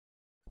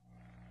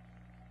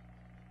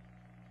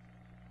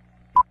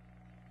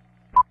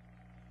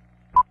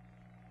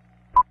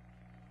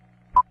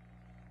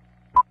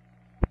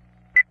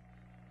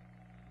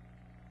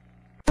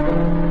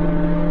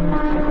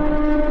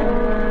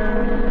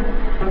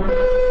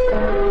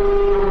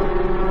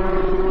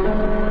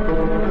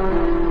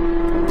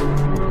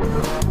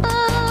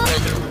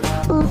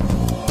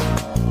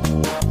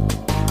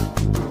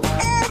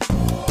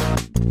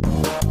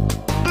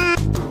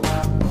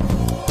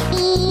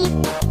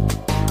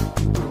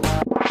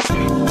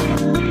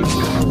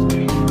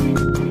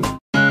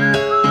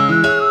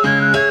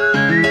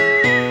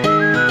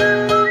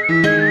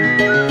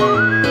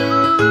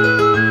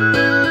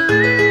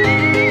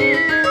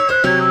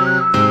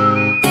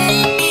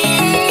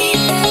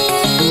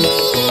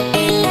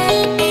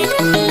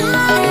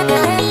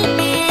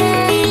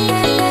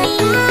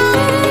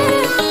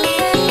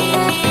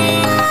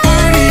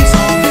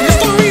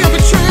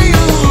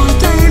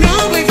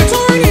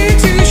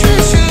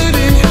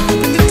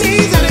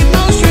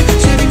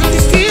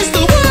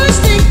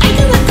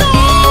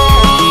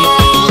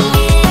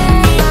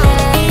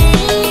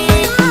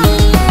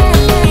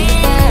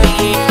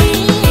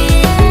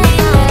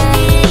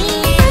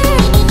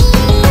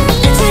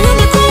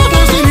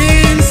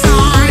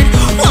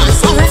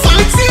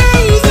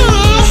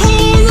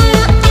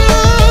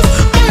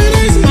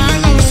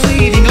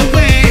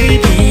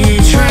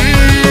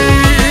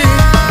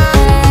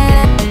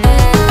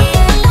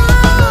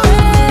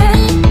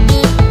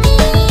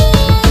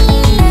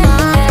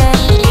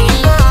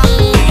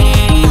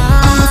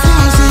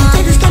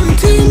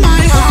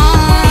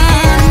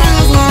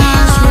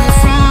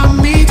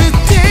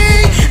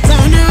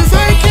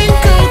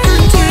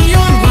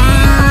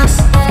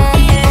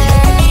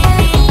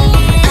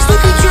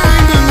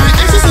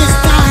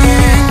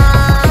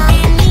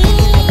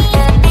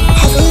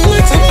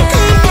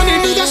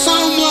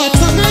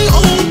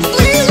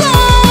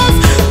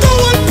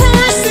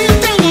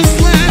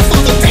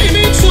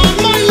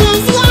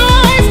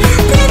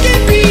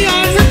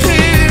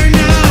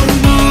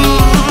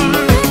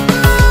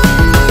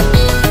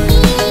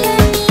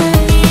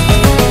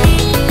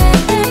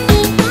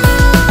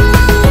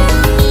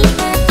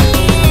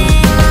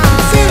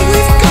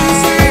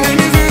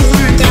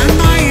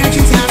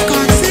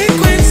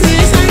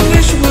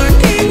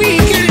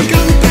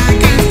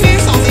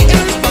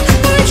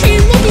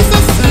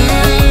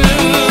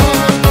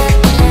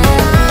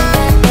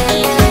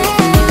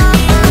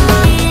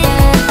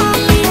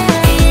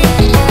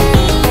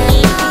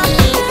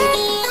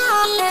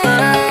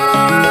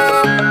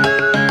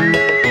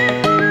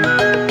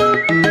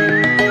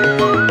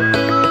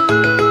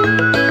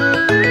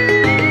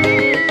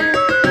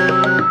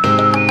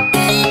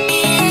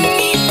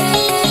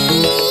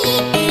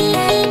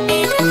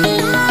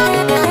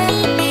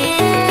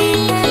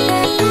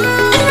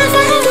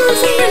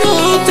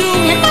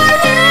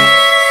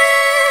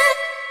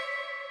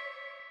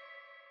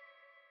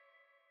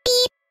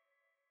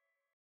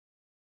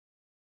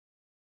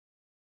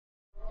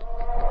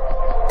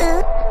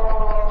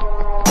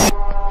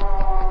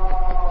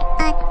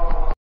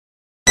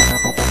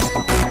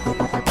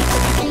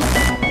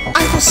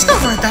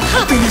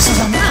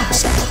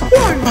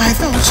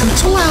felt you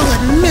dwell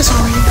in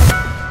misery.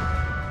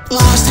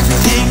 Lost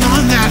everything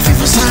on that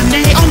fateful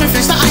Sunday. On my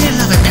face, the I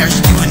love it bears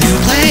into a new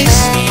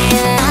place.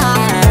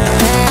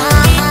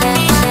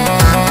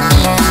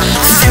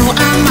 Feel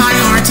out my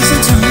heart is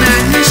into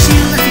madness. She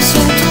left me so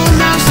told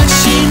mouse that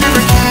she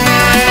never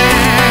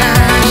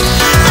cared.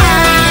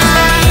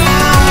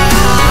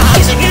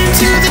 Gazing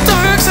into the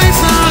dark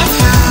sides of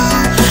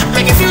hell,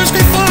 making fears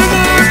scream for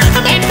more.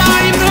 I made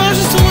my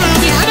emotions to well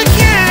be how to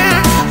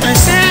care.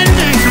 Listen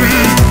and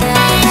grieve.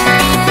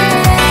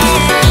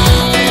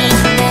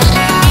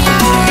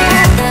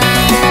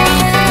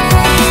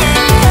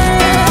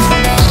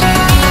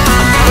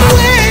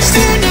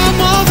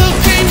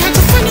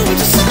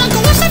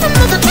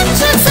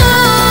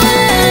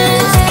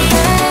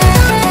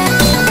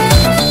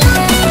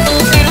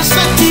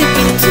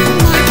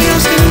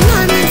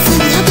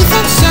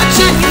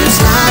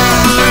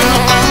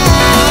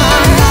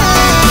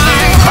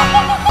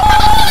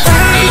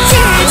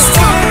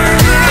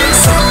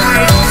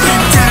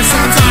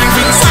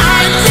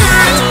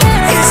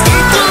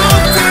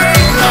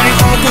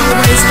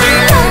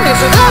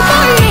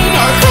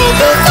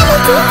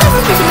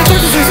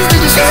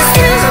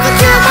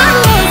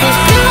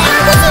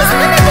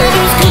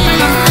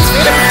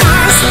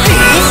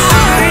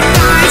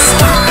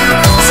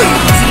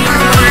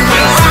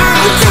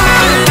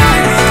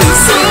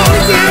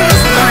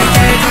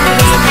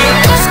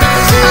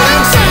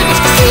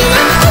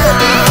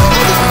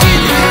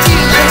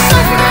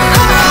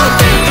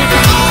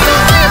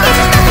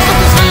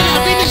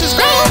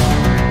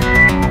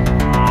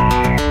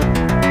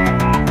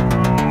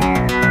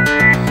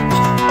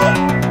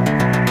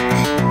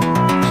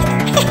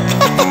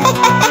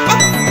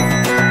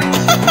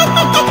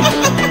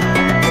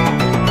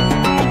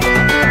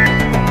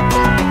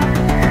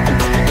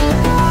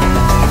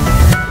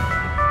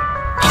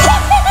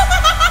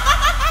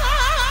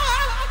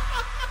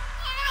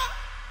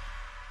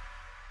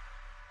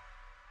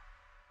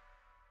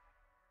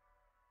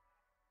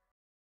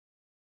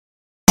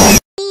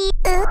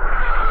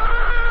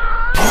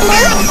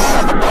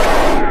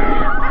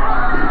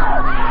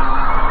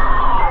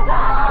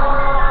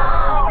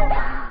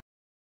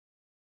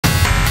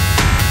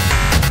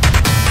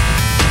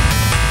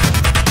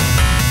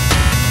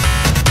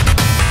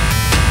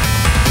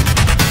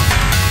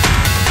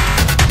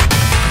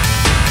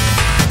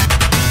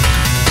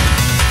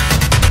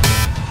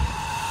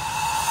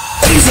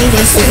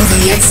 Feel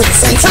the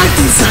exits and trapped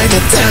inside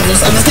the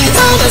devils. Understand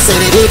all the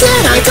sanity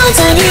that I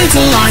continue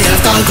till I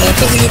have done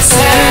complete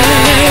say.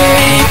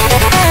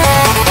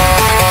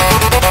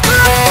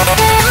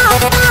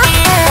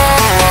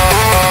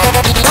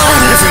 On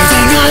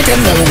everything I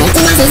can know, what the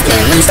life is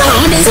barely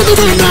starting to the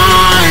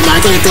time. I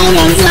can't go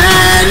on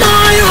plan,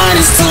 my heart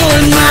is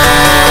torn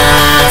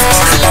left.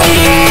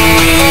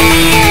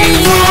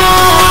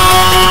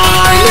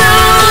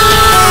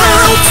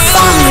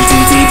 Falling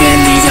too deep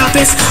in the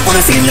abyss, all the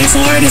feelings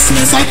were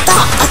dismissed. I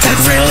thought I could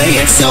really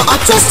excel, I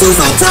just too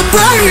felt to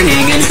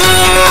burning in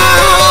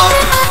hell.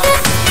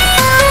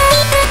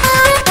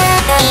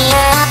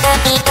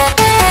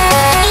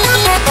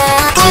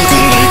 How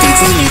can I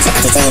continue to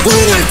entertain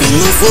when I've been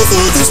left with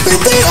all this, but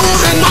they all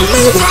had my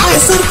labor. I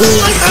simply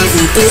like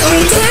everything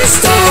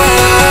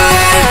understand.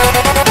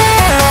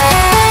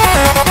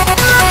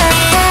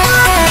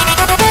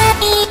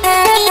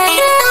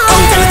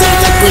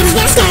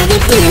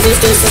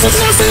 This is a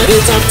tragedy,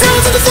 jump down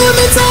to the floor,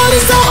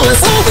 mentality's all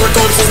it's over,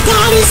 corpses,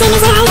 bodies, and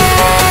around.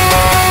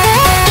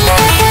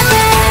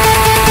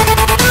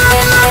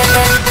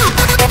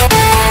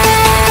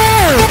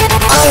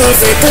 All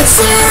of it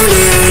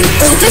concerning,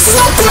 oh, this is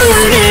all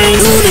burning.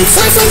 Who needs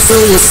life and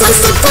suicide,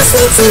 the best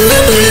way to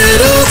a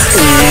little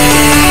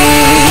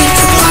thing.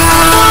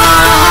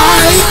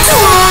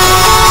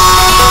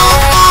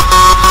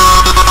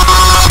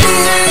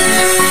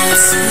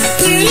 It's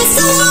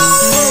beautiful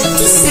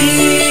to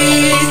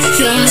see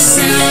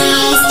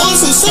yourself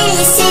also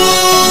sorrowful.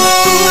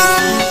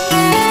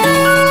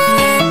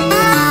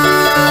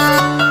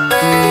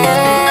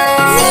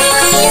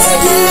 Rise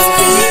above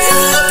being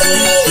happy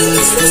in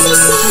this new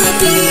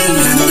society.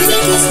 When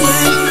everything is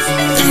right,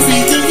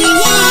 everything we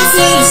love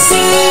will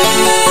cease.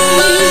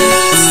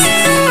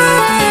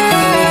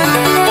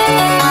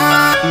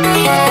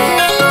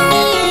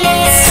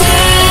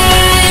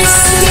 Face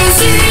the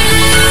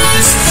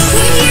fears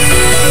when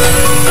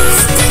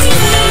you've been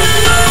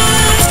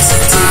left to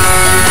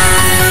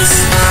tears.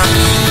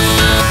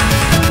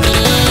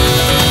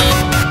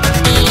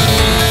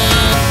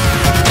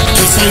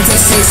 It's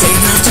fantasizing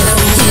after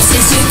all these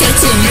things you get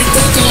to make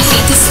the girl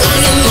happy,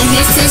 smiling on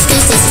my face,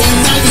 cause the sun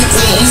that we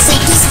close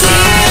up the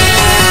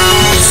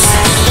skies.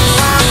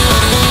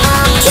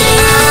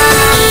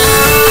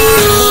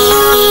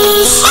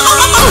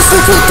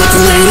 Put the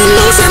plane in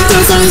motion,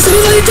 thousands of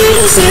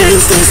ideas.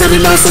 Things that we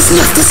lost us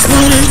left this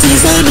morning.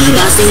 Things that we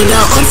lost me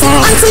now on for.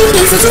 I feel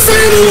things such a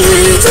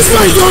family. Just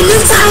like your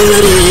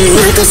mentality.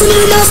 Where does the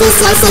new mouse with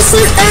life for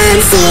sweet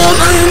and full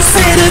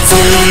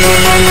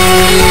infinity.